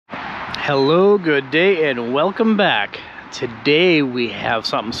Hello, good day, and welcome back. Today we have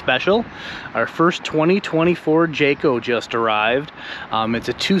something special. Our first 2024 Jayco just arrived. It's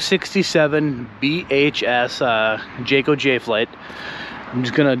a 267 BHS Jayco J-Flight. I'm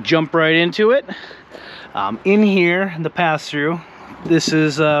just gonna jump right into it. In here, the pass-through, this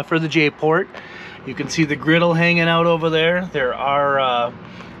is for the J-port. You can see the griddle hanging out over there. There are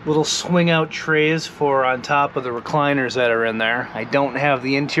little swing out trays for on top of the recliners that are in there. I don't have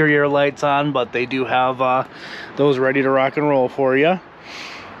the interior lights on, but they do have those ready to rock and roll for you.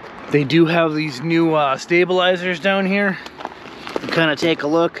 They do have these new stabilizers down here. You kind of take a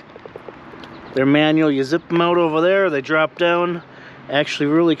look. They're manual. You zip them out over there, they drop down. Actually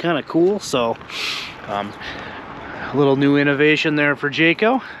really kind of cool. So a little new innovation there for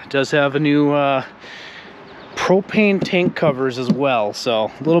Jayco. It does have a new propane tank covers as well,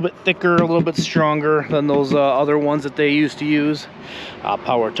 so a little bit thicker, a little bit stronger than those other ones that they used to use.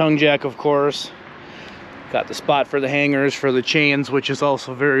 Power tongue jack, of course. Got the spot for the hangers for the chains, which is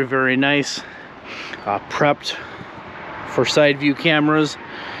also very nice. Prepped for side view cameras.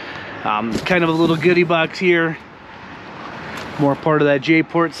 Kind of a little goodie box here. More part of that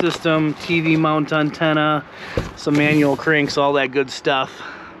J-port system, TV mount antenna, some manual cranks, all that good stuff.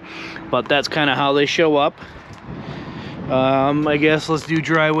 But that's kind of how they show up. I guess let's do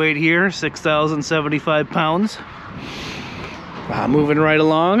dry weight here, 6,075 pounds. Moving right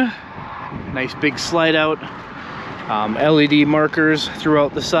along. Nice big slide out. LED markers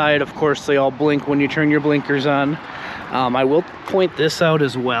throughout the side. Of course, they all blink when you turn your blinkers on. I will point this out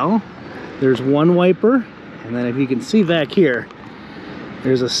as well. There's one wiper, and then if you can see back here,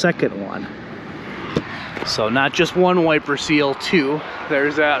 there's a second one. So not just one wiper seal, two.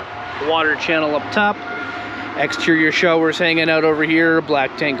 There's that water channel up top. Exterior showers hanging out over here,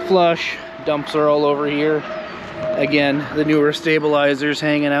 black tank flush, dumps are all over here. Again, the newer stabilizers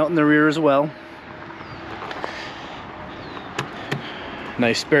hanging out in the rear as well.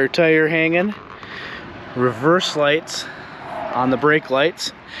 Nice spare tire hanging. Reverse lights on the brake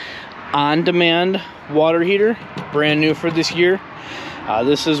lights. On-demand water heater, brand new for this year.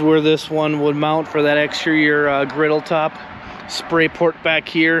 This is where this one would mount for that exterior griddle top. Spray port back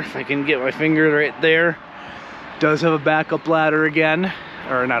here, if I can get my finger right there. Does have a backup ladder again,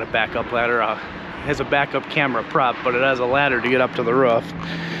 or not a backup ladder, it has a backup camera prop, but it has a ladder to get up to the roof.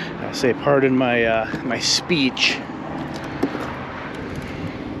 I say pardon my my speech.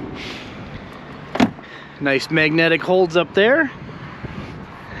 Nice magnetic holds up there.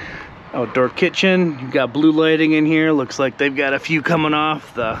 Outdoor kitchen, you've got blue lighting in here. Looks like they've got a few coming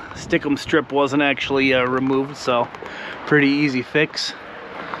off. The stickum strip wasn't actually removed, so pretty easy fix.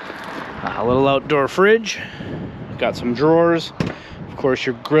 A little outdoor fridge. Got some drawers. Of course,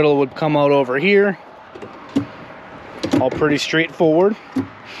 your griddle would come out over here. All pretty straightforward.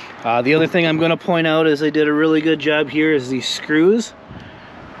 The other thing I'm going to point out is they did a really good job here is these screws.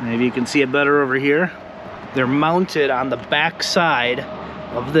 Maybe you can see it better over here. They're mounted on the back side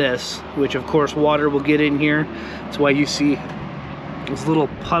of this, which of course water will get in here. That's why you see those little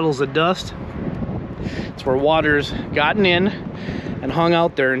puddles of dust. It's where water's gotten in and hung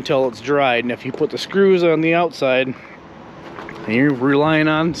out there until it's dried. And if you put the screws on the outside, you're relying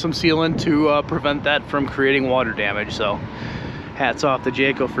on some sealant to prevent that from creating water damage. So hats off to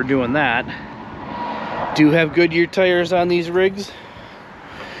Jayco for doing that. Do have Goodyear tires on these rigs.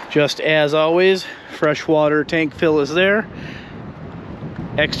 Just as always, fresh water tank fill is there.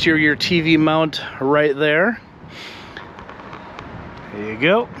 Exterior TV mount right there. There you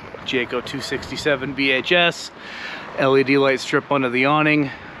go. Jayco 267 BHS. LED light strip under the awning.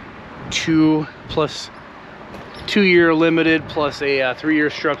 2 year limited plus a 3-year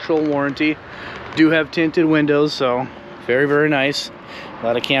structural warranty. Do have tinted windows, so very nice. A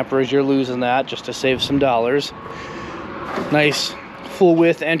lot of campers, you're losing that just to save some dollars. Nice full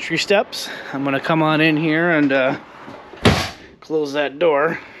width entry steps. I'm gonna come on in here and close that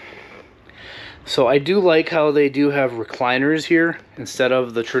door. So I do like how they do have recliners here instead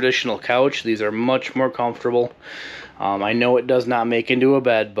of the traditional couch. These are much more comfortable. I know it does not make into a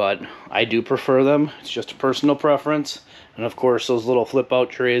bed, but I do prefer them. It's just a personal preference. And of course, those little flip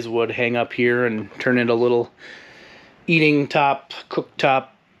out trays would hang up here and turn into little eating top, cooktop,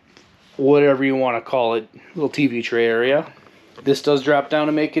 whatever you want to call it, little TV tray area. This does drop down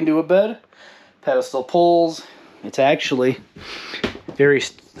and make into a bed. Pedestal pulls. It's actually very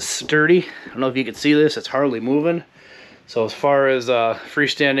sturdy. I don't know if you can see this, it's hardly moving. So as far as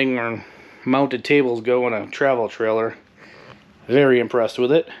freestanding or mounted tables go in a travel trailer, very impressed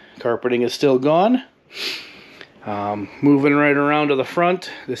with it. Carpeting is still gone. Moving right around to the front,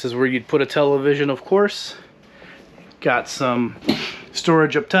 this is where you'd put a television, of course. Got some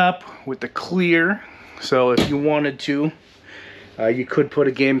Storage up top with the clear, so if you wanted to, you could put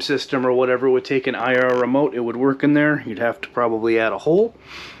a game system or whatever would take an IR remote. It would work in there. You'd have to probably add a hole.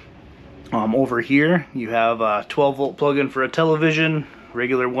 Over here you have a 12-volt plug-in for a television,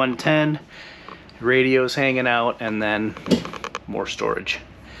 regular 110, radios hanging out, and then more storage.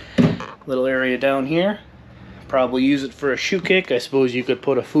 Little area down here, probably use it for a shoe kick. I suppose you could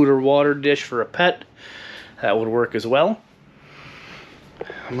put a food or water dish for a pet. That would work as well.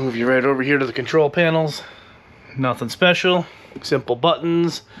 I'll move you right over here to the control panels. Nothing special, simple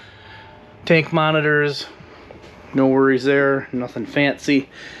buttons, tank monitors, no worries there, nothing fancy,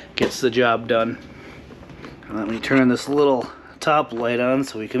 gets the job done. Let me turn this little top light on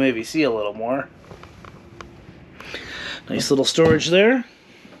so we can maybe see a little more. Nice little storage there.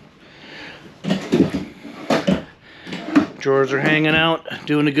 Drawers are hanging out,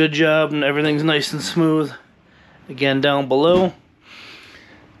 doing a good job, and everything's nice and smooth. Again, down below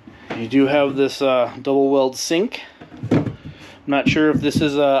you do have this double weld sink. I'm not sure if this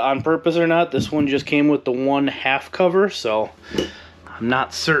is on purpose or not. This one just came with the 1/2 cover, so I'm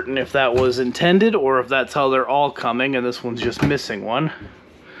not certain if that was intended or if that's how they're all coming and this one's just missing one.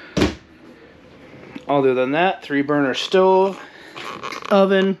 Other than that, 3-burner stove,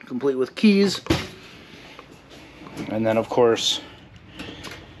 oven, complete with keys. And then of course,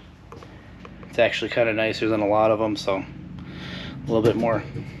 it's actually kind of nicer than a lot of them, so a little bit more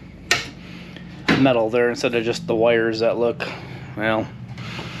metal there instead of just the wires that look, well,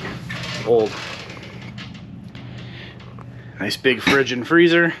 old. Nice big fridge and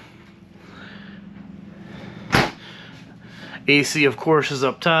freezer. AC of course is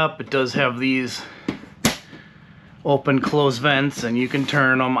up top. It does have these open close vents and you can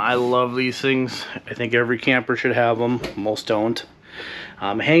turn them. I love these things. I think every camper should have them. Most don't.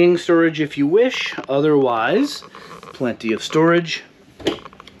 Hanging storage if you wish. Otherwise, plenty of storage.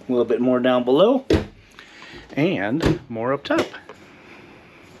 A little bit more down below and more up top.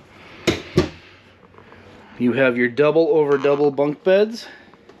 You have your double over double bunk beds,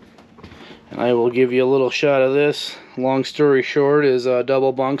 and I will give you a little shot of this. Long story short is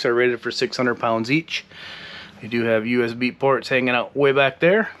double bunks are rated for 600 pounds each. You do have USB ports hanging out way back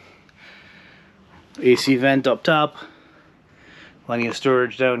there. AC vent up top. Plenty of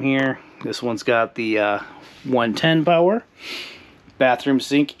storage down here. This one's got the 110 power. Bathroom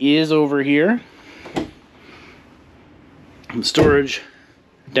sink is over here. And storage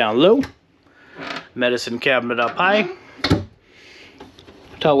down low. Medicine cabinet up high.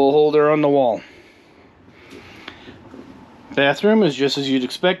 Towel holder on the wall. Bathroom is just as you'd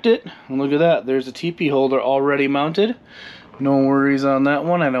expect it. And look at that, there's a teepee holder already mounted. No worries on that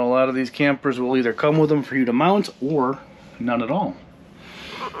one. I know a lot of these campers will either come with them for you to mount or none at all.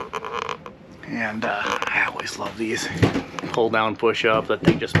 And I always love these. Pull down, push up, that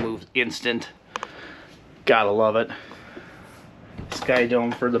thing just moves instant. Gotta love it. Sky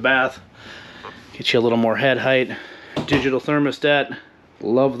dome for the bath. Get you a little more head height. Digital thermostat.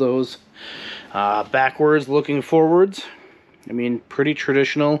 Love those. Backwards looking forwards. I mean, pretty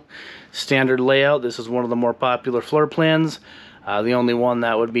traditional standard layout. This is one of the more popular floor plans. The only one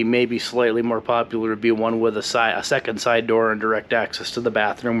that would be maybe slightly more popular would be one with a second side door and direct access to the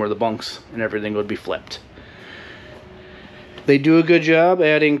bathroom where the bunks and everything would be flipped. They do a good job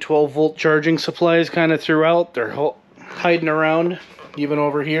adding 12-volt charging supplies kind of throughout. They're hiding around, even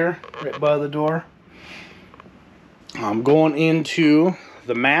over here, right by the door. I'm going into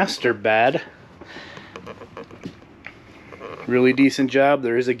the master bed. Really decent job.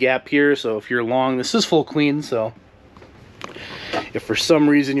 There is a gap here, so if you're long, this is full clean, so if for some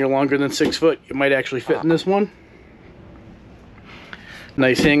reason you're longer than 6 foot, you might actually fit in this one.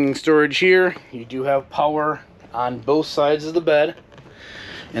 Nice hanging storage here. You do have power on both sides of the bed.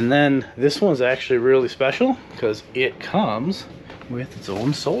 And then this one's actually really special because it comes with its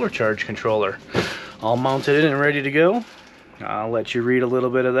own solar charge controller. All mounted in and ready to go. I'll let you read a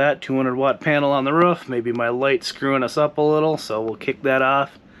little bit of that. 200 watt panel on the roof. Maybe my light's screwing us up a little, so we'll kick that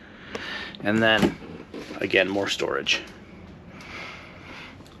off. And then, again, more storage.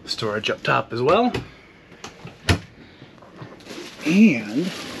 Storage up top as well.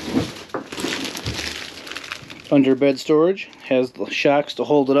 And under bed storage has the shocks to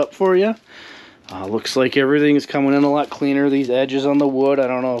hold it up for you. Looks like everything is coming in a lot cleaner. These edges on the wood, I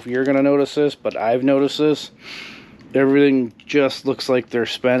don't know if you're gonna notice this, but I've noticed this. Everything just looks like they're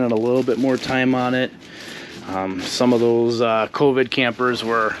spending a little bit more time on it. Some of those COVID campers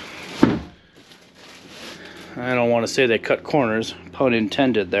were, I don't want to say they cut corners, pun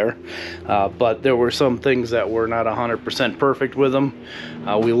intended there, but there were some things that were not 100% perfect with them.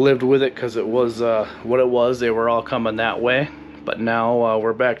 We lived with it because it was what it was. They were all coming that way, but now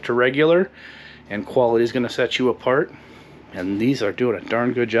we're back to regular, and quality is going to set you apart, and these are doing a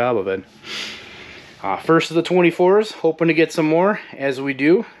darn good job of it. First of the 24s, hoping to get some more. As we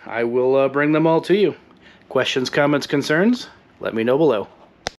do, I will bring them all to you. Questions, comments, concerns? Let me know below.